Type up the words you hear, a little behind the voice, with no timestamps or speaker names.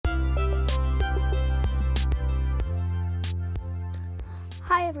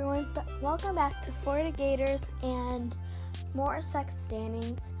Hi everyone, welcome back to Florida Gators and more SEC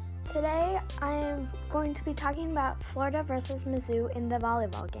standings. Today I am going to be talking about Florida versus Mizzou in the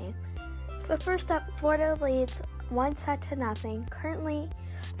volleyball game. So first up, Florida leads 1-0, currently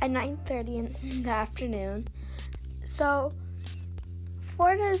at 9:30 in the afternoon. So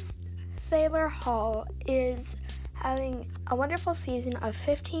Florida's Thaler Hall is having a wonderful season of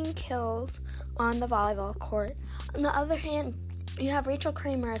 15 kills on the volleyball court. On the other hand, you have Rachel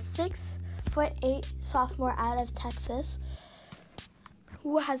Kramer, a 6'8" sophomore out of Texas,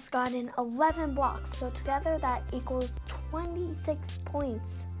 who has gotten 11 blocks. So together that equals 26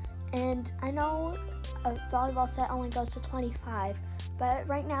 points. And I know a volleyball set only goes to 25, but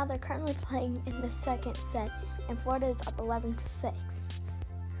right now they're currently playing in the second set, and Florida is up 11-6.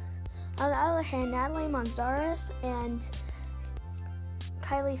 On the other hand, Natalie Monzares and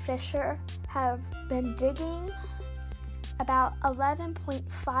Kylie Fisher have been digging about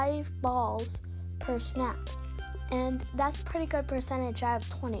 11.5 balls per snap, and that's a pretty good percentage out of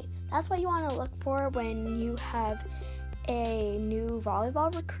 20. That's what you want to look for when you have a new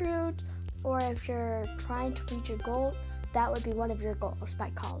volleyball recruit, or if you're trying to reach a goal, that would be one of your goals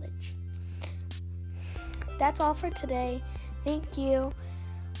by college. That's all for today. Thank you.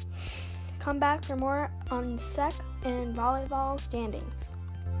 Come back for more on SEC and volleyball standings.